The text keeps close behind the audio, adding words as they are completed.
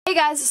Hey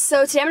guys,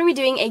 so today I'm going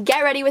to be doing a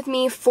get ready with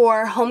me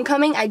for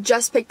homecoming. I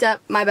just picked up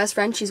my best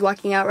friend. She's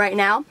walking out right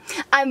now.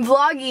 I'm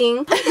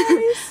vlogging.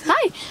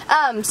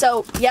 Hi.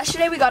 So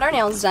yesterday we got our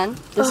nails done.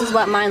 This is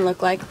what mine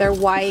look like. They're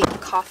white,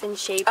 coffin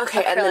shaped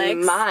acrylics. And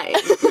then mine.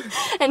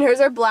 And hers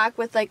are black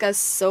with like a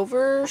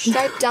silver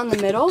stripe down the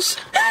middle.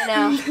 I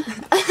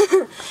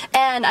know.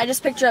 And I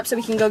just picked her up so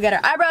we can go get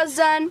our eyebrows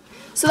done.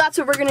 So that's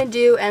what we're going to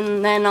do,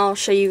 and then I'll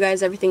show you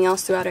guys everything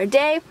else throughout our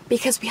day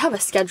because we have a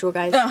schedule,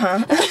 guys.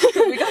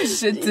 We got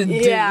shit to do.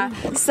 Yeah.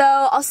 So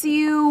I'll see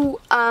you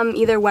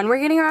either when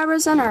we're getting our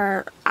eyebrows done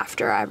or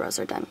after our eyebrows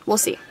are done. We'll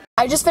see.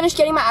 I just finished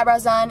getting my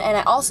eyebrows done, and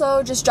I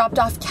also just dropped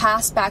off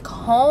Cass back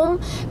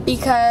home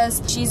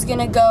because she's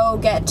gonna go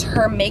get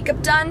her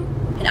makeup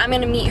done, and I'm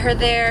gonna meet her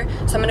there.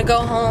 So I'm gonna go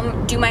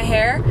home, do my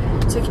hair,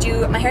 so we can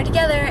do my hair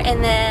together,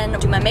 and then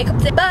do my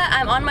makeup thing. But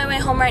I'm on my way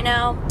home right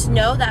now to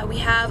know that we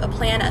have a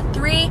plan at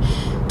 3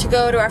 to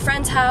go to our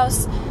friend's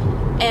house,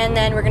 and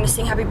then we're gonna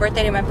sing happy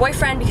birthday to my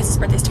boyfriend because his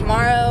birthday's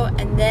tomorrow,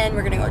 and then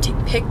we're gonna go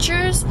take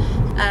pictures.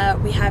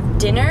 We have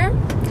dinner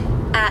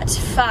at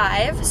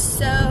 5,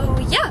 so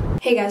yeah.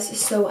 Hey guys,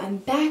 so I'm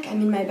back.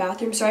 I'm in my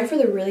bathroom. Sorry for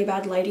the really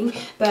bad lighting,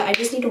 but I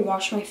just need to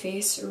wash my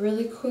face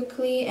really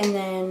quickly, and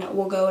then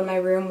we'll go in my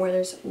room where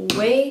there's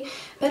way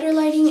better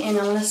lighting, and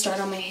I'm gonna start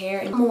on my hair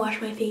and I'm gonna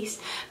wash my face.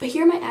 But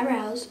here are my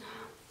eyebrows,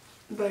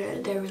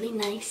 but they're really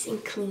nice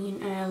and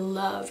clean, and I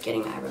love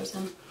getting my eyebrows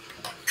done.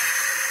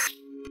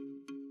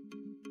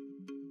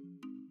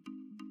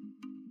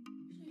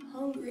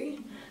 Hungry,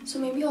 so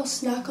maybe I'll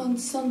snack on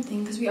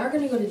something because we are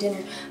going to go to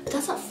dinner, but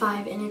that's at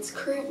 5 and it's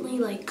currently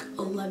like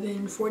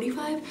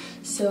 11:45,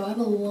 so I have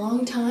a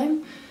long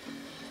time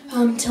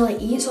till I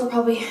eat, so I'll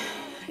probably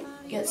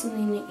get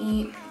something to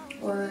eat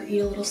or eat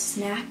a little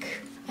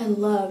snack. I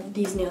love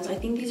these nails. I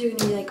think these are going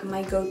to be like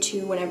my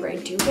go-to whenever I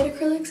do get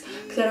acrylics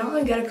because I don't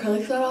really get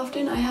acrylics that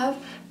often. I have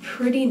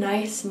pretty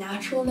nice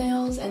natural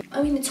nails, and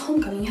I mean, it's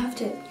homecoming, you have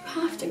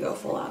to go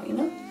full out, you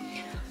know?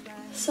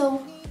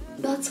 So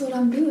that's what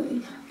I'm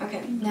doing.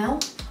 Okay, now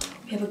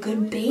we have a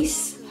good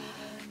base.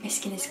 My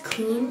skin is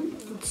clean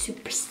and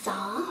super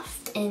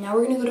soft. And now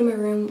we're gonna go to my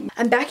room.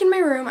 I'm back in my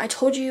room. I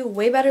told you,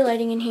 way better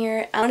lighting in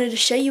here. I wanted to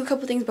show you a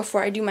couple things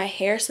before I do my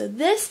hair. So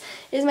this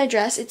is my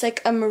dress. It's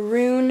like a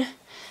maroon,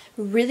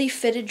 really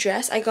fitted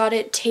dress. I got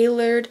it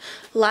tailored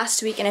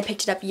last week and I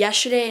picked it up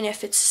yesterday, and it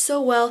fits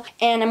so well.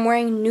 And I'm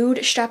wearing nude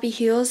strappy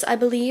heels, I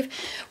believe,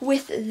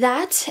 with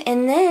that.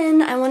 And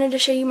then I wanted to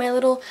show you my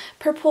little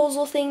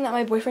proposal thing that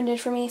my boyfriend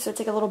did for me. So it's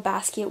like a little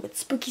basket with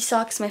spooky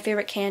socks, my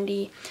favorite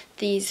candy,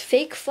 these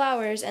fake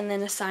flowers, and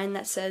then a sign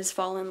that says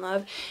fall in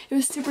love. It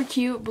was super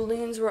cute.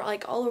 Balloons were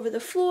like all over the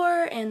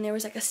floor, and there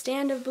was like a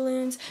stand of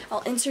balloons.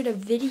 I'll insert a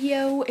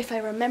video if I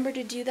remember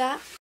to do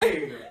that.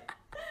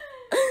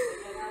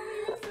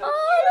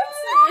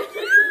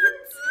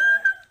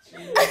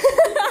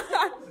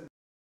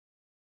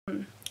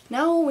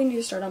 Now we need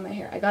to start on my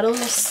hair. I got a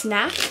little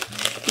snack.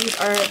 These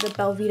are the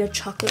Belvita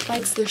chocolate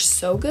bites. They're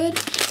so good.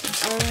 Yeah.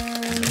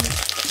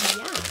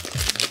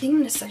 I think I'm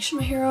gonna section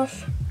my hair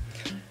off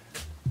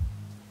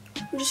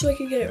just so I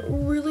can get it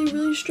really,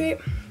 really straight.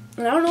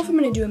 And I don't know if I'm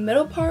gonna do a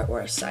middle part or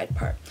a side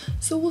part.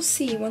 So we'll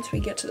see once we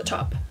get to the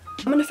top.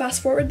 I'm gonna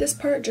fast forward this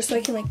part just so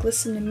I can like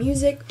listen to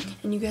music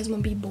and you guys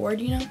won't be bored,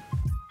 you know?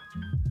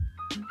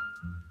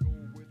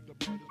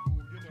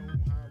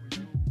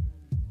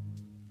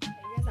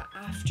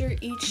 After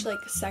each like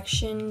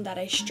section that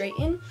I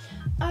straighten,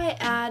 I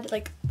add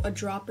like a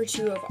drop or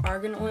two of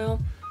argan oil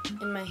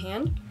in my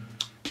hand,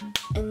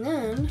 and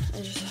then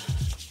I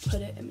just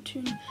put it in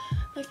between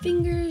my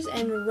fingers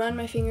and run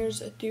my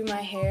fingers through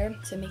my hair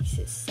so it makes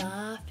it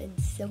soft and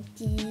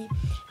silky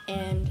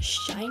and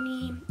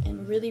shiny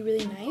and really,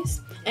 really nice,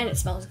 and it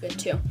smells good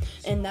too.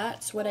 And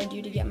that's what I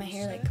do to get my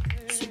hair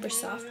like super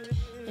soft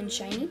and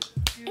shiny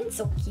and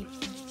silky.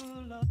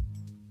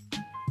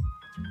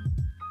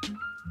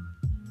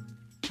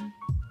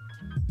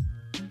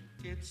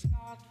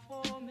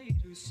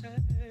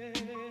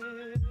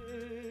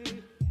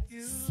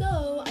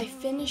 So I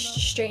finished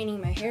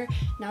straightening my hair.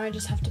 Now I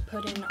just have to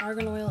put in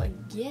argan oil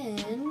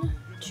again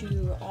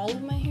to all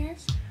of my hair,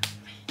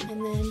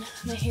 and then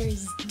my hair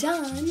is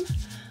done.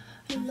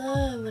 I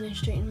love when I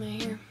straighten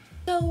my hair.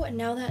 So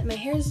now that my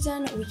hair is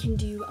done, we can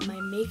do my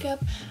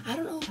makeup. I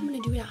don't know if I'm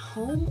gonna do it at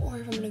home or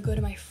if I'm gonna go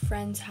to my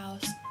friend's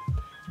house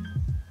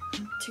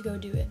to go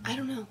do it. I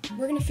don't know.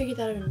 We're gonna figure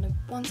that out in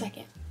 1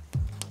 second.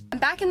 I'm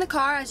back in the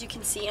car, as you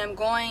can see. I'm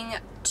going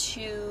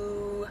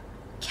to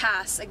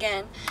Cass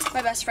again,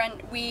 my best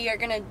friend. We are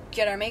gonna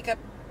get our makeup,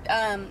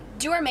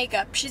 do our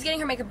makeup. She's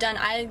getting her makeup done.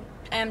 I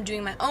am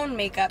doing my own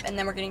makeup, and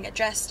then we're gonna get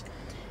dressed,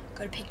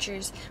 go to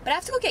pictures. But I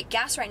have to go get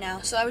gas right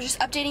now, so I was just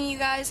updating you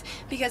guys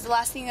because the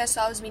last thing you guys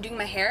saw was me doing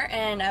my hair,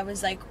 and I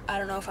was like, I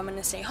don't know if I'm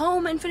gonna stay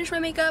home and finish my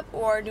makeup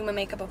or do my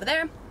makeup over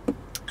there.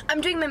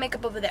 I'm doing my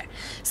makeup over there.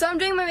 So I'm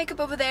doing my makeup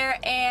over there,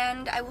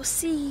 and I will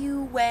see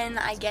you when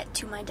I get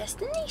to my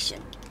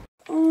destination.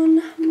 On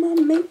my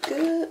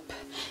makeup.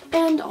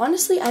 And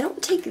honestly, I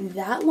don't take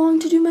that long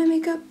to do my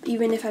makeup,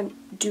 even if I'm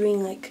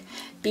doing like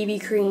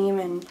BB cream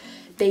and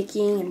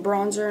baking and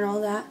bronzer and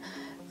all that.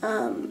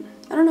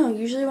 I don't know,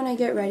 usually when I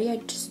get ready I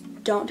just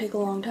don't take a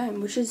long time,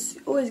 which is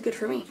always good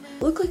for me.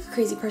 I look like a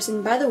crazy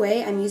person. By the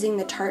way, I'm using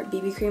the Tarte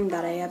BB cream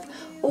that I have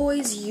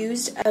always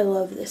used. I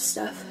love this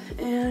stuff,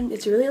 and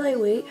it's really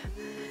lightweight,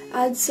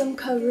 adds some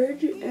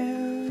coverage,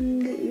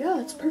 and yeah,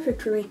 it's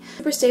perfect for me.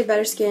 Super Stay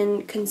Better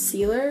Skin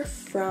Concealer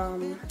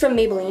from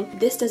Maybelline.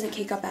 This doesn't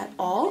cake up at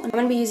all. I'm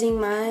gonna be using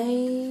my,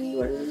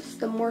 what is this?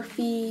 The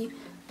Morphe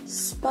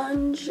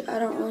sponge. I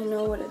don't really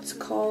know what it's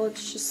called.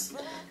 It's just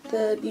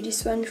the beauty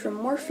sponge from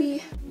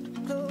Morphe.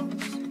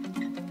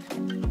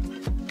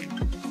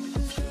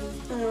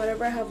 And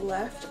whatever I have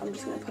left, I'm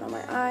just gonna put on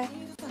my eye.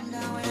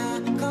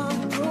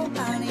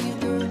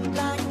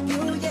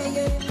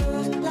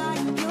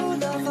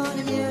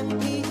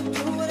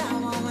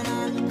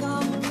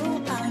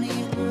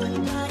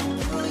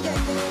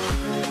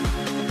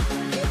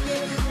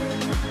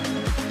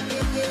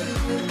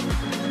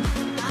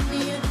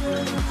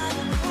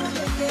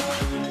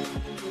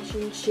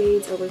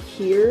 Shades over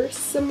here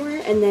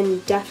somewhere, and then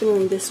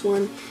definitely this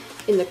one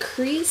in the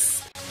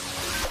crease.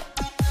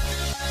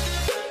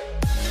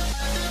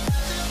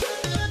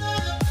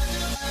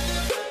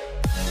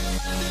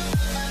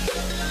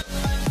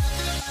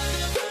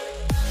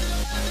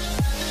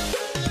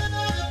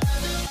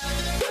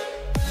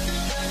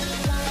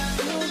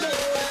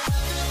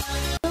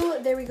 So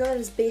there we go, that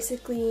is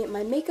basically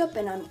my makeup,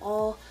 and I'm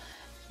all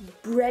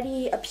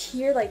ready up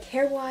here, like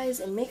hair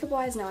wise and makeup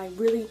wise. Now I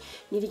really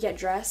need to get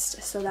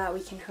dressed so that we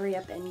can hurry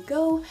up and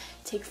go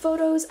take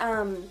photos.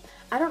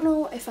 I don't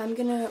know if I'm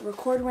gonna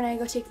record when I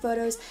go take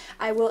photos.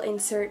 I will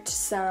insert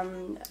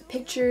some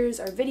pictures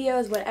or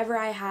videos, whatever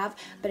I have,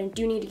 but I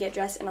do need to get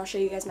dressed, and I'll show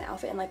you guys my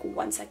outfit in like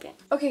 1 second.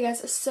 Okay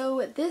guys,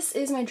 so this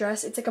is my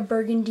dress. It's like a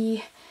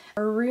burgundy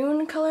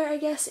maroon color, I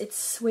guess. It's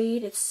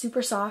suede, it's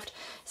super soft,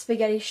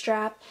 spaghetti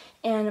strap,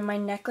 and my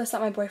necklace that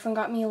my boyfriend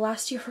got me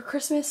last year for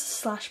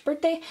Christmas /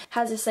 birthday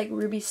has this like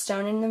ruby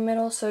stone in the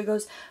middle, so it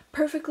goes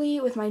perfectly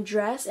with my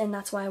dress, and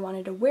that's why I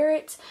wanted to wear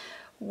it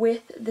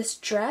with this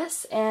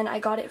dress, and I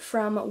got it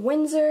from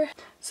Windsor.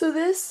 So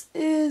this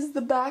is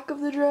the back of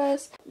the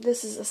dress,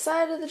 this is the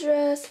side of the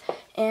dress,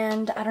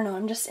 and I don't know,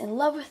 I'm just in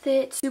love with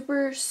it.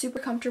 Super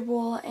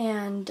comfortable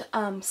and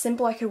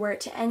simple. I could wear it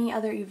to any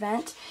other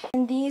event.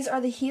 And these are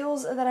the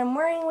heels that I'm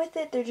wearing with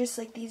it. They're just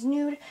like these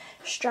nude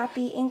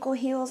strappy ankle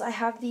heels. I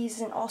have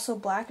these in also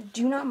black.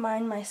 Do not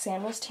mind my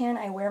sandals tan.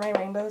 I wear my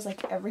rainbows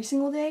like every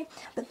single day,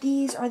 but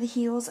these are the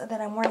heels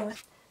that I'm wearing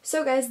with.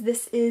 So guys,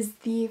 this is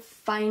the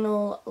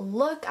final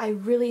look. I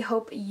really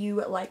hope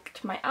you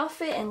liked my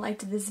outfit and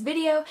liked this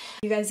video.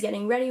 You guys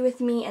getting ready with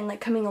me and like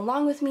coming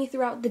along with me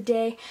throughout the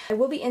day. I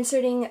will be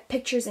inserting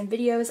pictures and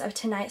videos of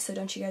tonight, so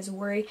don't you guys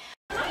worry.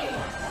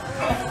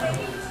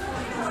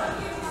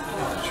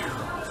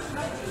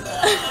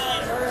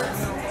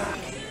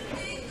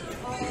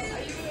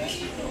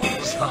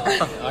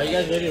 Are you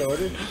guys ready to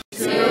order?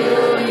 To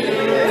you.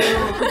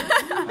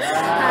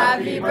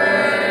 Happy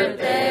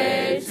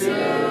birthday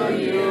to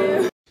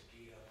you.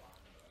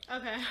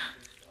 Okay.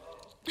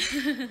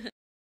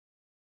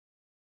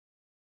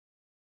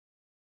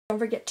 Don't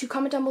forget to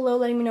comment down below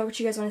letting me know what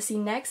you guys want to see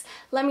next.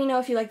 Let me know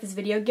if you like this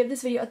video. Give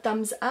this video a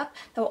thumbs up.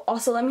 That will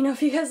also let me know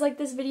if you guys like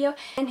this video.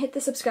 And hit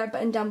the subscribe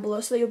button down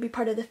below so that you'll be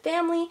part of the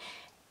family.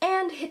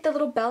 And hit the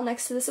little bell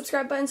next to the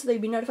subscribe button so that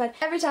you'll be notified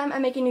every time I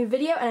make a new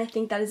video. And I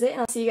think that is it.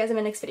 And I'll see you guys in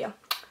my next video.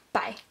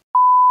 Bye.